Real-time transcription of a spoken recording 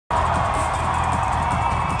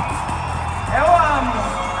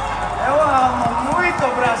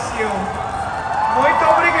silêncio. Muito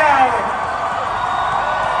obrigado.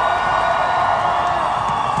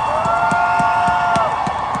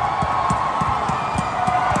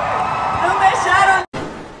 Não deixaram.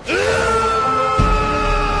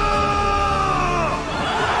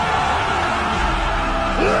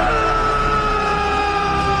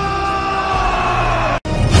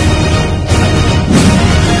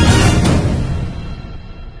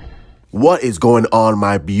 What is going on,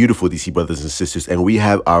 my beautiful DC brothers and sisters? And we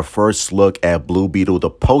have our first look at Blue Beetle.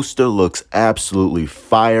 The poster looks absolutely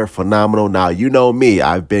fire, phenomenal. Now, you know me,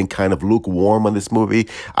 I've been kind of lukewarm on this movie.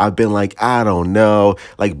 I've been like, I don't know.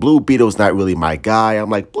 Like, Blue Beetle's not really my guy.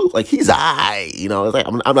 I'm like, Blue, like, he's aight. You know, it's like,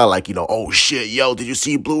 I'm not like, you know, oh shit, yo, did you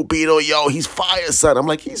see Blue Beetle? Yo, he's fire, son. I'm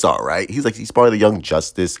like, he's all right. He's part of the Young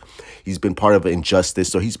Justice. He's been part of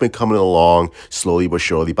Injustice. So he's been coming along slowly but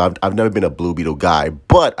surely. But I've never been a Blue Beetle guy.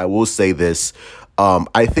 But I will say this.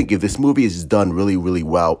 I think if this movie is done really, really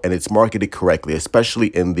well and it's marketed correctly, especially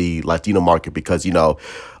in the Latino market, because, you know,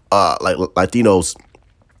 like Latinos,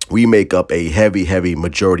 we make up a heavy, heavy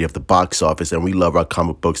majority of the box office, and we love our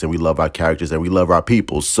comic books and we love our characters and we love our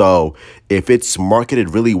people. So if it's marketed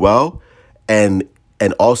really well and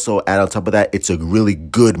also add on top of that, it's a really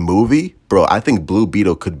good movie, bro, I think Blue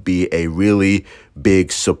Beetle could be a really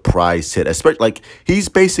big surprise hit. Especially, like, he's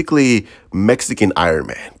basically Mexican Iron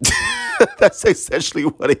Man. That's essentially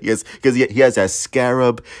what he is, because he has that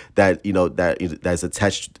scarab that, you know, that's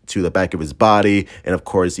attached to the back of his body, and of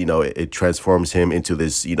course, you know, it transforms him into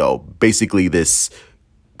this, you know, basically this,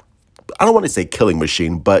 I don't want to say killing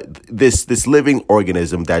machine, but this living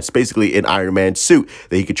organism that's basically an Iron Man suit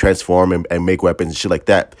that he could transform and make weapons and shit like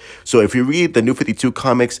that. So if you read the New 52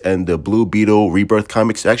 comics and the Blue Beetle Rebirth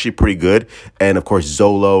comics, they're actually pretty good. And of course,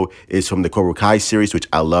 Zolo is from the Cobra Kai series, which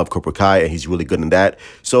I love Cobra Kai, and he's really good in that.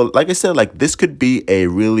 So like I said, like, this could be a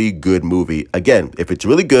really good movie. Again, if it's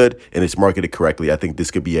really good and it's marketed correctly, I think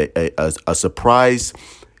this could be a surprise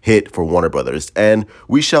hit for Warner Brothers, and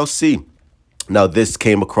we shall see. Now, this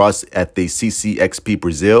came across at the CCXP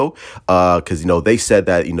Brazil, because, you know, they said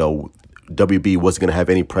that, you know, WB wasn't going to have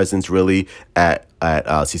any presence really at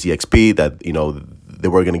CCXP, that, you know, they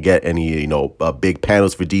weren't going to get any, you know, big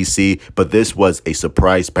panels for DC, but this was a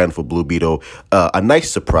surprise panel for Blue Beetle, a nice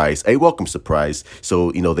surprise, a welcome surprise.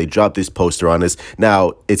 So, you know, they dropped this poster on us.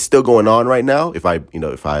 Now, it's still going on right now, if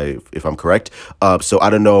I'm correct. So I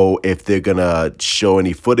don't know if they're gonna show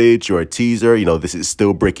any footage or a teaser. You know, this is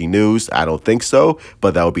still breaking news. I don't think so,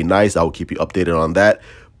 but that would be nice. I will keep you updated on that.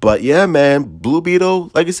 But yeah, man, Blue Beetle,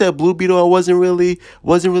 like I said, Blue Beetle, I wasn't really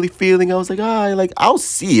feeling. I was like, like, I'll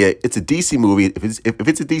see it. It's a DC movie. If it's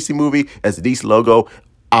a DC movie, as a DC logo,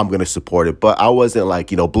 I'm going to support it. But I wasn't like,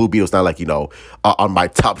 you know, Blue Beetle's not like, you know, on my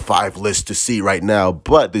top 5 list to see right now.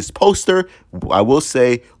 But this poster, I will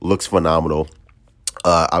say, looks phenomenal.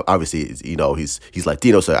 Obviously, you know, he's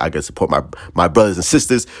Latino, so I gotta support my brothers and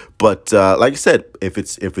sisters. But like I said, if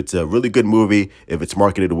it's a really good movie, if it's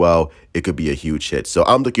marketed well, it could be a huge hit. So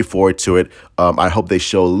I'm looking forward to it. I hope they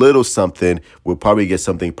show a little something. We'll probably get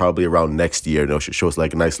something probably around next year. You know, show us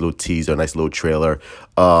like a nice little teaser, a nice little trailer.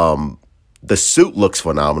 The suit looks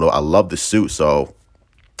phenomenal. I love the suit. So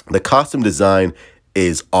the costume design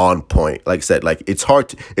is on point. Like I said, like, it's hard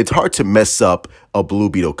to mess up a Blue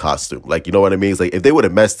Beetle costume. Like, you know what I mean? It's like, if they would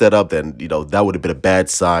have messed that up, then, you know, that would have been a bad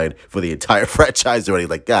sign for the entire franchise already.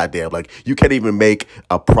 Like, goddamn, like, you can't even make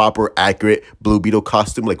a proper, accurate Blue Beetle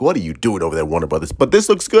costume. Like, what are you doing over there, Warner Brothers? But this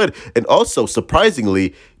looks good. And also,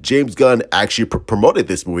 surprisingly, James Gunn actually promoted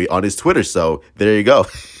this movie on his Twitter. So there you go.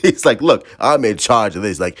 He's like, look, I'm in charge of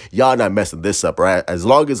this. Like, y'all not messing this up, right? As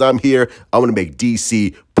long as I'm here, I'm going to make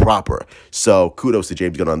DC proper. So kudos to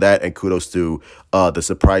James Gunn on that, and kudos to the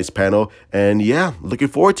surprise panel. And yeah, looking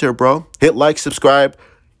forward to it, bro. Hit like, subscribe.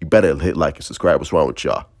 You better hit like and subscribe. What's wrong with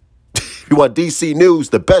y'all? If you want DC news,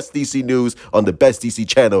 the best DC news on the best DC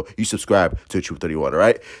channel, you subscribe to Truth 31, all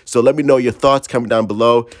right? So let me know your thoughts coming down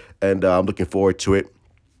below, and I'm looking forward to it.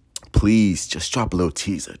 Please just drop a little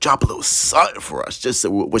teaser, drop a little something for us. Just,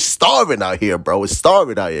 we're starving out here, bro. We're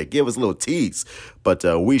starving out here. Give us a little tease. But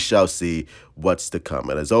we shall see what's to come.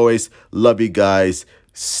 And as always, love you guys.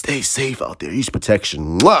 Stay safe out there. Use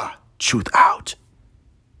protection. Mwah! Truth out.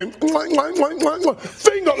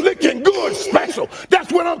 Finger licking good special.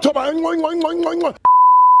 That's what I'm talking about.